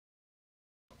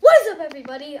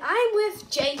everybody? I'm with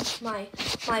Jake, my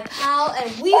pal,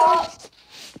 and we are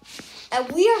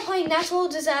playing Natural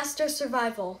Disaster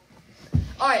Survival.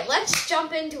 All right, let's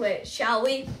jump into it, shall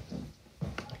we?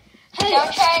 Hey.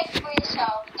 Don't try it for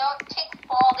yourself. Don't take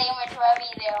fall damage wherever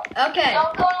you do. Okay.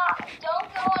 Don't go on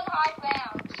high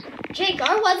grounds. Jake,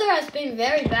 our weather has been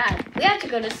very bad. We have to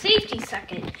go to safety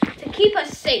second to keep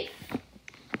us safe.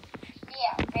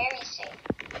 Yeah, very safe.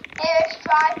 Hey, let's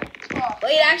drive a truck.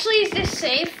 Wait, actually, is this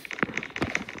safe?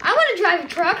 I want to drive a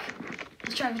truck.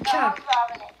 Let's drive a truck. I'm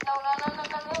driving it. No, we're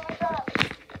driving.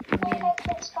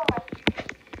 Let's go.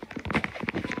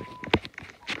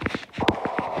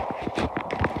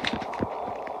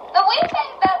 The weird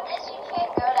thing about this, you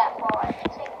can't go that far.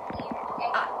 It's like weird.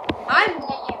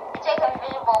 It's like a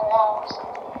visible wall or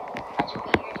something. That's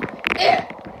weird. Yeah.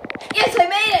 Yes, I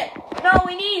made it. No,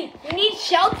 we need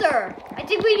shelter. I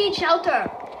think we need shelter.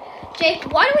 Jake,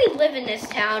 why do we live in this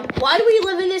town? Why do we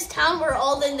live in this town where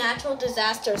all the natural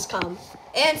disasters come?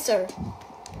 Answer.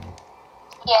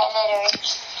 Yeah, literally.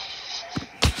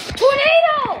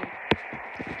 Tornado!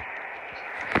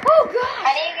 Oh, God.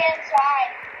 I need to get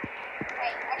inside.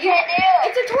 Wait, what can I do?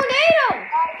 It's a tornado!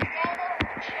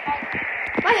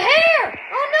 My hair!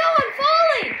 Oh, no, I'm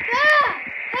falling! Ah!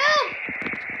 Help!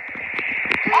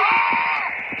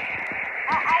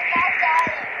 I'm not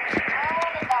dying. I don't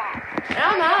want to die.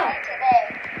 I'm out.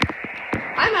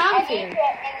 I'm out of I need here. to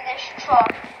get in this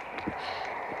truck.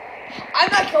 I'm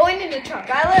not going in the truck.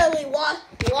 I literally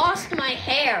lost my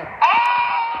hair.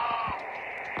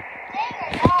 Dang,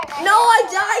 I died. No, I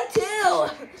died too.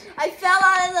 I fell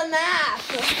out of the map.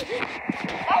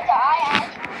 Did I die,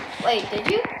 actually? Wait, did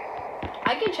you?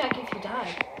 I can check if you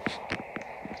died.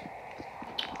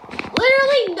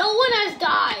 Literally, no one has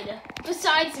died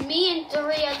besides me and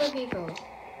 3 other people.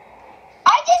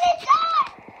 I didn't die!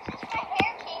 Just my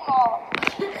hair came off.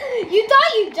 You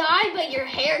thought you died, but your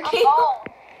hair came off.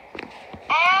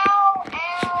 Ow,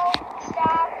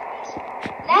 stop.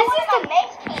 Now one of my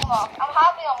legs came off. I'm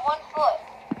hopping on 1 foot.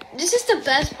 This is the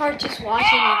best part, just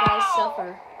watching you guys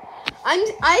suffer.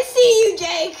 I see you,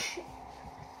 Jake.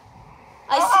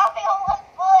 I'm hopping on 1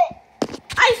 foot.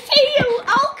 I see you.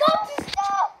 I'll come to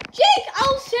Stop. Jake,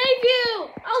 I'll save you.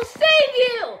 I'll save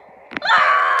you.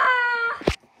 Ah!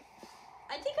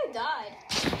 I think I died.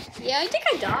 Yeah, I think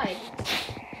I died.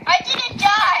 I didn't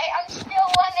die. I'm still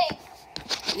running.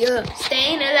 Yeah,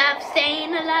 staying alive,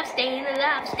 staying alive, staying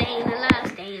alive, staying alive,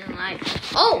 staying alive.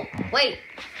 Oh, wait.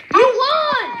 You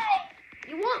won!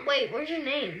 You won. Wait, where's your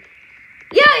name?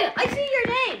 Yeah, I see your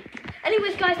name.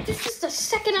 Anyways, guys, this is the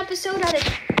 2nd episode out of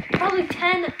probably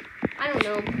 10. I don't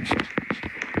know.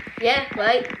 Yeah,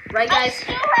 right, guys. I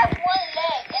still have 1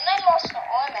 leg, and I lost an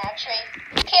arm, actually.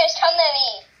 Pierce, come to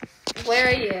me. Where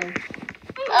are you?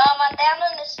 I'm down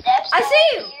on the steps. I see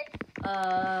you.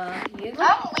 I'm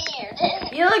weird.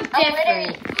 You look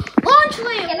different. Launch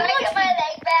land. Can I get my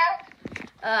leg back?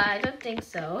 I don't think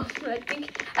so. I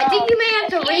think you may have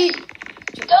to read.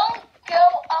 Don't go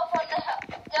up on the hill.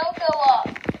 Don't go up.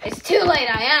 It's too late.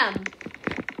 I am.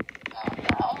 Oh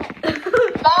no.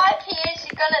 Bye, Pierce.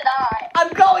 You're gonna die.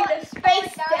 I'm going to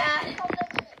space, Oh, Dad.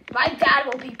 My dad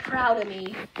will be proud of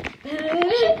me. We should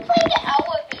play the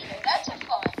elevator. That's a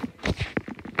fun.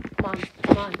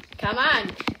 Come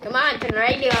on, turn the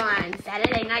radio on.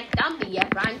 Saturday night, don't be a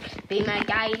front. Be my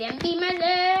guide and be my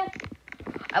love.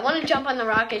 I want to jump on the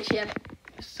rocket ship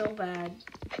so bad.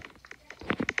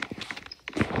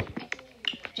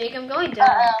 Jake, I'm going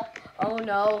down. Oh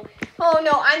no,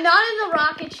 I'm not in the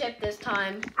rocket ship this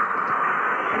time.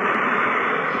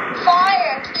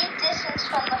 Fire. Keep distance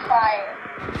from the fire.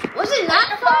 Was it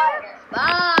not fire?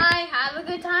 Bye. Have a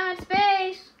good time at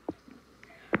space.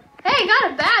 Hey, I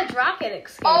got a badge, rocket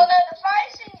escape. Oh no, the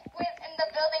fire's in the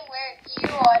building where you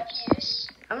are, Pierce.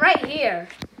 I'm right here.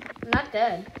 I'm not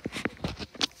dead.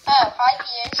 Oh, hi,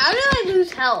 Pierce. How did I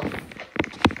lose health?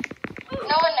 No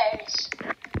one knows.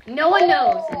 No one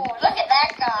knows. Oh, look at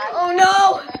that guy. Oh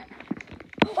no!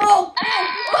 Oh!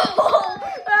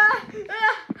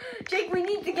 Jake, we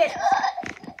need to get...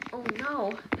 Oh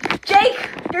no. Jake,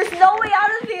 there's no way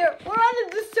out of here. We're on a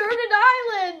deserted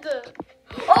island.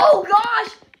 Oh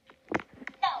gosh!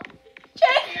 No.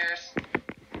 Jake! Cheers.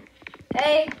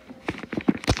 Hey.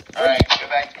 Alright, go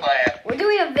back to class. We're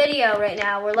doing a video right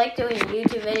now. We're like doing a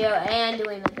YouTube video and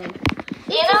doing the thing.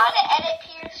 Do you know how to edit,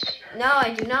 Pierce? No,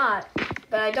 I do not.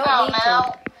 But I don't need no.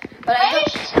 to. But Maybe you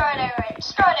should start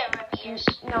over, Pierce.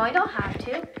 No, I don't have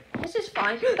to. This is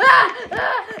fine.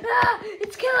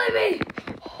 It's killing me.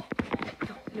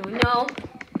 No.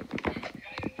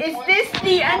 Is this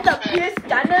the end of Pierce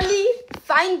Donnelly?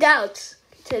 Find out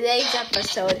today's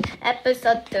episode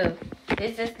 2.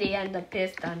 This is the end of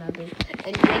this done of it.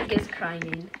 And Jake is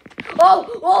crying.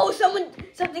 Oh,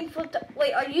 something flipped up.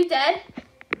 Wait, are you dead?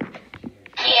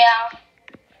 Yeah.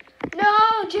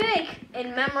 No, Jake.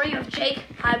 In memory of Jake,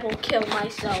 I will kill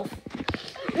myself.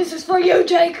 This is for you,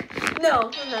 Jake.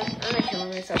 No, I'm not killing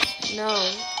myself. No.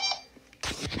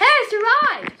 Hey, I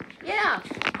survived. Yeah.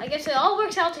 I guess it all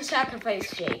works out to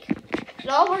sacrifice Jake. It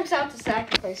all works out to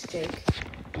sacrifice Jake.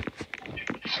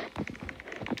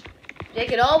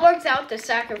 Jake, it all works out to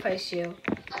sacrifice you.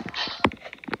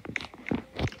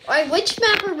 Alright, which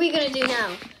map are we gonna do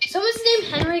now? Someone's named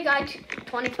Henry Guy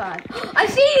 25. I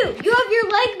see you! You have your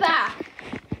leg back!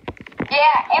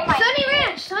 Yeah, and my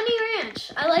Sunny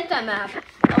Ranch. I like that map.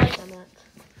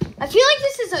 I feel like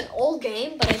this is an old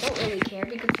game, but I don't really care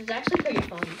because it's actually pretty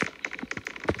fun.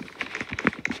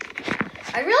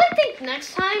 I really think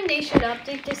next time they should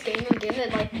update this game and give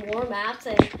it like more maps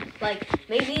and like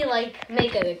maybe like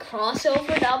make it a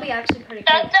crossover. That'll be actually pretty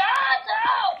cool. No!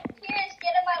 Here's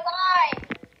get in my line.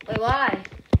 Wait, why?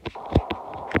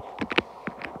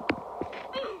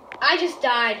 I just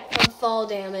died from fall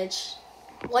damage.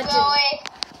 What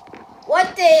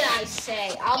did I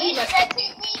say? I'll be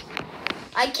right.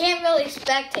 I can't really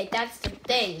spectate. That's the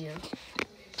thing.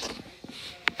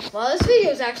 Well, this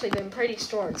video's actually been pretty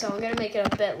short, so I'm gonna make it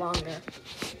a bit longer.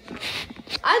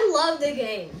 I love the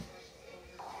game.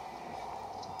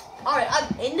 Alright,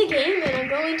 I'm in the game and I'm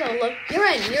going to look. You're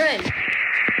in. Sandstorm,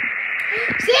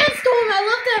 I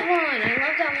love that one.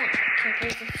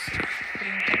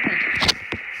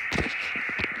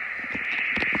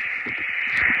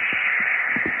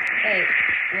 Wait,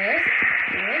 where's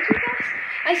you guys?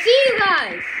 I see you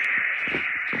guys.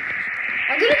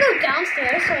 I'm gonna go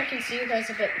downstairs so I can see you guys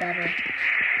a bit better.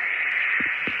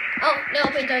 Oh,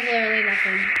 nope, it does literally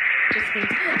nothing. Just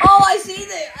means. Oh, I see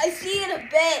it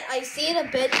a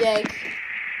bit, Jake.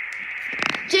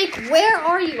 Jake, where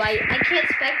are you? I can't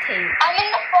spectate. I'm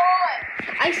in the farm.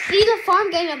 I see the farm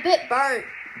getting a bit burnt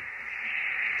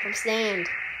from sand.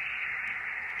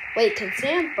 Wait, can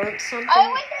sand burn something?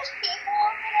 Oh, wait, there's people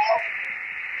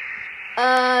over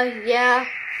there. Yeah.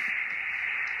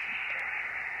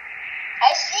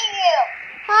 I see you.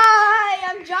 Hi,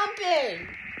 I'm jumping.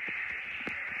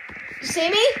 You see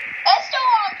me? That's the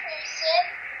wrong person.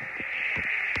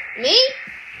 Me?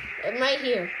 I'm right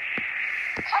here.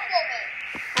 Come to me.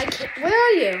 I can't. Where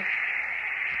are you?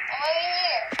 I'm over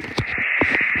here.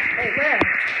 Wait, where?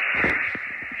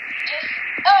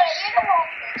 You're the wrong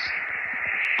person.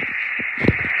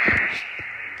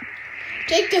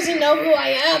 Jake doesn't know who I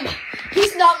am.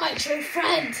 He's not my true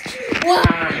friend.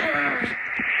 Wow.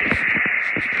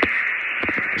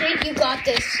 Jake, you got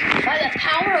this. By the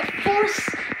power of force.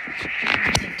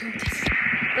 I can do this.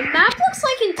 The map looks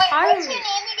like entirely. Wait, what's your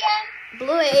name again?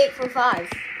 Blue 845.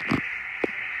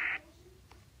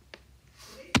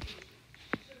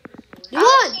 You I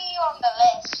won. see you on the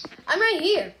list. I'm right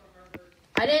here.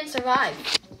 I didn't survive.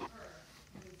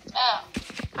 Oh.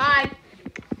 Hi.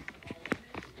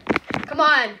 Come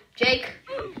on, Jake.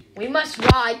 We must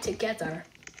ride together.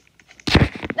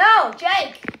 No,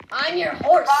 Jake. I'm your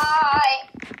horse. Bye.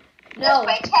 No.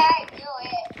 Just pretend do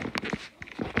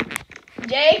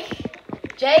it.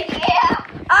 Jake. Yeah.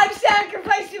 I'm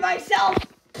sacrificing myself.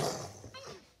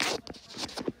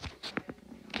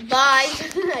 Bye.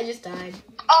 I just died.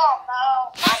 Oh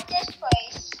no, not this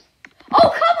place. Oh,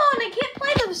 come on. I can't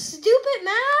play the stupid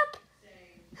map.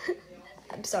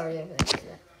 I'm sorry. I'm gonna do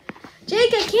that.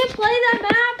 Jake, I can't play that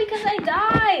map because I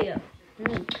die.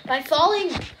 By falling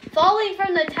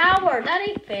from the tower. That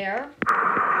ain't fair.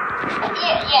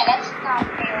 Yeah, that's not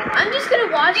fair. I'm just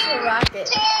gonna watch the rocket.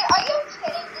 Dude, are you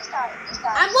kidding? This guy.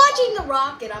 I'm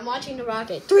watching the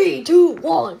rocket. 3, 2,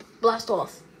 1. Blast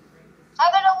off.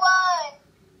 I'm gonna run.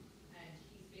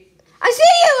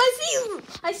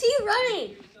 I see you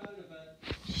running.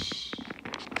 Shh.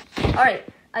 All right,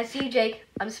 I see you, Jake.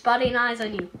 I'm spotting eyes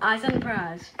on you. Eyes on the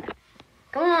prize.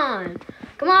 Come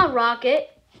on, rocket.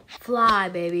 Fly,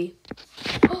 baby.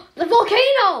 The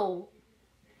volcano.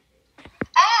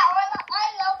 I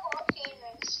love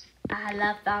volcanoes. I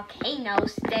love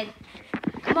volcanoes. Then,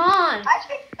 come on.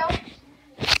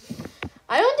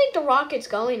 I don't think the rocket's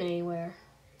going anywhere.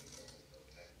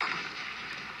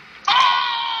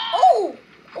 Oh,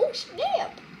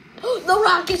 snap. The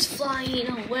rocket's flying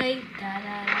away. Da,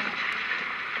 da, da.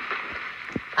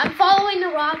 I'm following the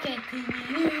rocket.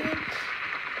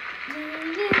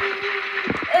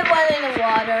 It went in the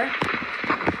water.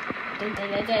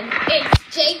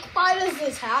 It's Jake. Why does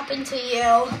this happen to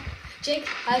you? Jake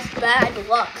has bad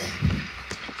luck.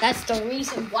 That's the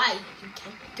reason why you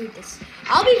can't do this.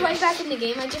 I'll be right back in the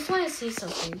game. I just want to see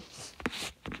something.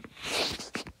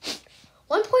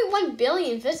 1.5 1.1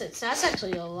 billion visits. That's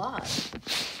actually a lot.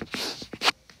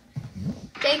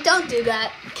 Jake, don't do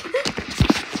that.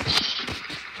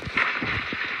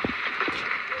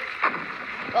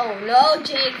 Oh no,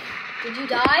 Jake. Did you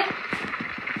die?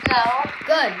 No.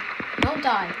 Good. Don't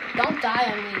die. Don't die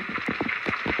on me.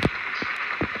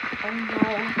 Oh no.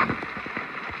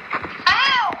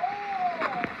 Ow!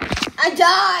 I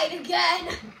died again.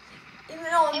 Even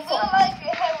though I'm It felt like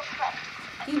your head was like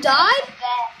You died?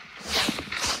 that.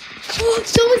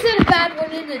 Someone said a bad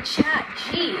word in the chat.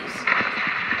 Jeez.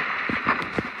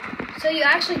 So you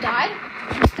actually died?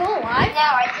 You still alive? No,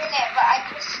 I didn't, but I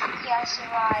just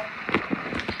survived.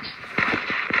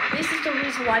 This is the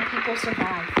reason why people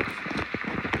survive.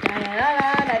 Da, da,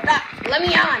 da, da, da. Let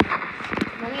me on.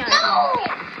 Let me on. No!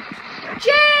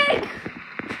 Jake!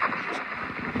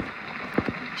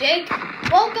 Jake,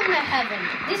 welcome to heaven.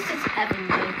 This is heaven,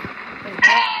 Jake. Wait,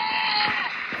 what?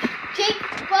 Jake,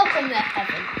 welcome to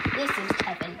heaven. This is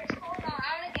heaven. Hold on,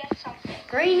 I'm gonna get something.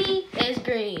 Greeny is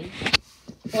green.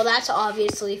 Well, that's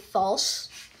obviously false.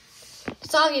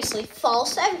 It's obviously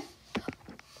false.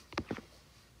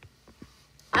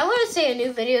 I want to say a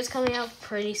new video is coming out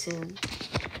pretty soon.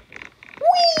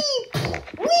 Weep!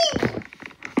 Weep!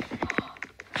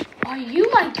 Are you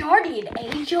my guardian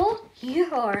angel?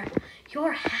 Your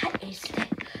hat is thick.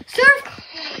 Surf!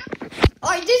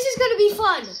 Alright, this is going to be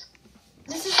fun.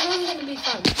 This is really going to be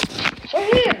fun.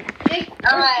 We're here. Jake,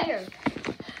 we're here.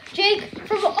 Jake,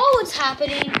 from all that's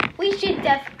happening, we should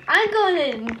I'm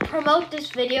going to promote this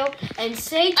video and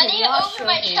say to I need to wash open your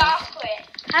my hands. chocolate.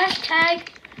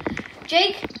 Hashtag,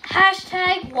 Jake,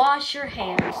 hashtag wash your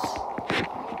hands.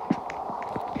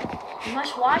 You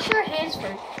must wash your hands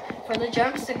for the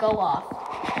germs to go off.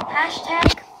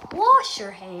 Hashtag wash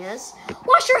your hands.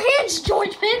 Wash your hands,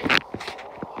 George Pitt.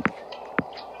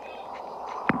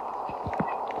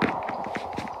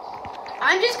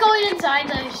 I'm just going inside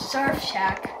the surf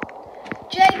shack.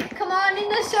 Jake, come on in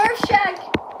the surf shack.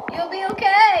 You'll be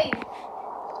okay.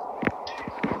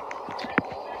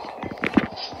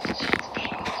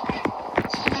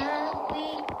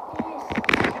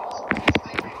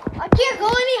 I can't go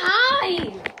any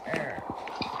higher.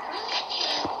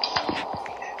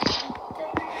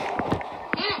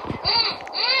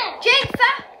 Jake,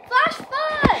 flash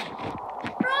flood!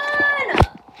 Run!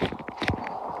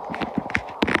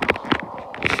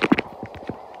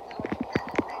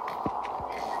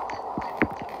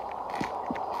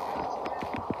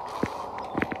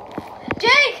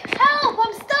 Jake, help!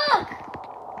 I'm stuck!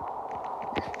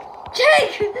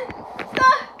 Jake!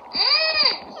 Stop!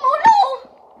 Oh no!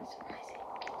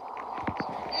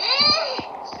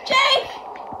 Jake!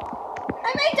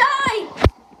 I may die!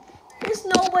 There's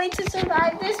no way to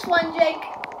survive this one, Jake.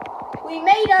 We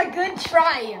made a good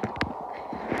try.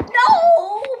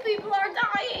 No! People are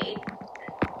dying.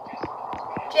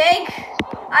 Jake,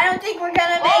 I don't think we're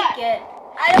gonna make it.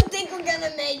 I don't think we're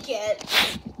gonna make it.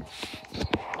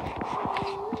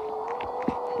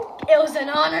 It was an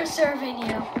honor serving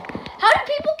you. How did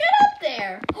people get up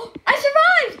there? I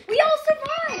survived! We all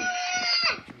survived!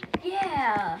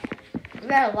 Yeah. We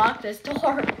better lock this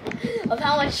door of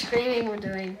how much screaming we're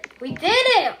doing. We did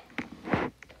it!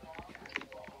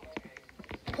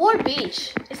 Poor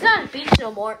beach. It's not a beach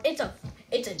no more. It's a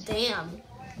dam.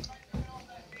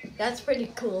 That's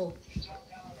pretty cool.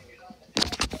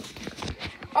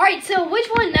 Alright, so which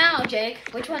one now, Jake?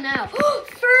 Which one now?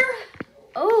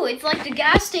 Oh, it's like the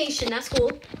gas station. That's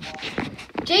cool.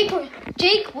 Jake,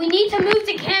 we need to move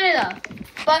to Canada.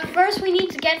 But first we need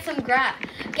to get some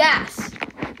gas.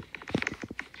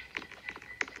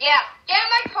 Yeah, get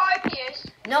my car, Pierce.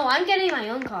 No, I'm getting my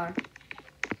own car.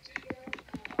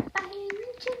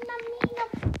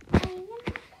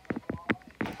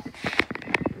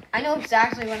 I know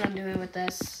exactly what I'm doing with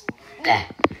this.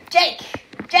 Jake,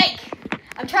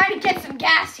 I'm trying to get some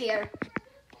gas here.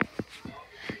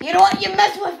 You know what? You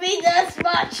mess with me this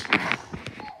much. I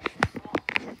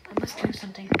must do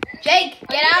something. Jake,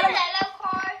 get out of that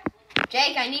car.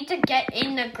 Jake, I need to get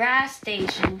in the gas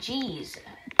station. Jeez.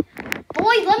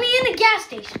 Boys, let me in the gas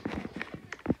station.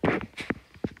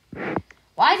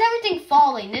 Why is everything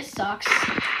falling? This sucks.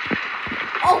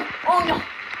 Oh no.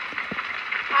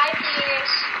 Hi,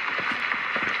 Pierce.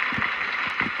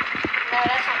 No,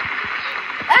 that's not.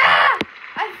 Ah!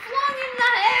 I flung in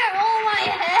the air. Oh, my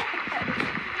head.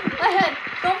 My head.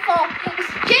 Don't fall.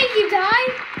 Jake, you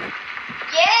died?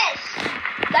 Yes.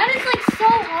 That is like so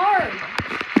hard.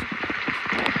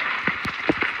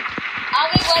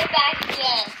 I'll be right back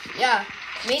again. Yeah,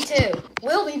 me too.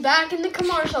 We'll be back in the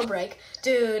commercial break.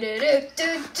 Do do do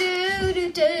do do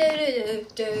do do do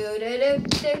do do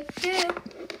do do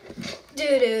do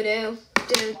do do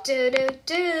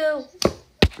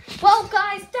Well,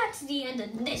 guys, that's the end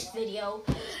of this video.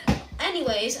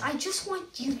 Anyways, I just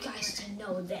want you guys to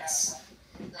know this.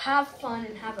 Have fun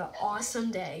and have an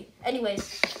awesome day.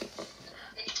 Anyways,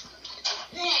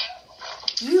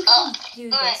 you can do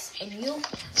this, and you...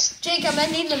 Jake, I'm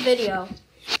ending the video.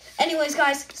 Anyways,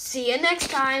 guys, see you next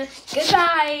time.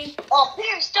 Goodbye. Oh,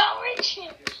 Pierce, don't reach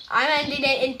him. I'm ending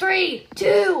it in 3,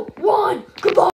 2, 1. Goodbye.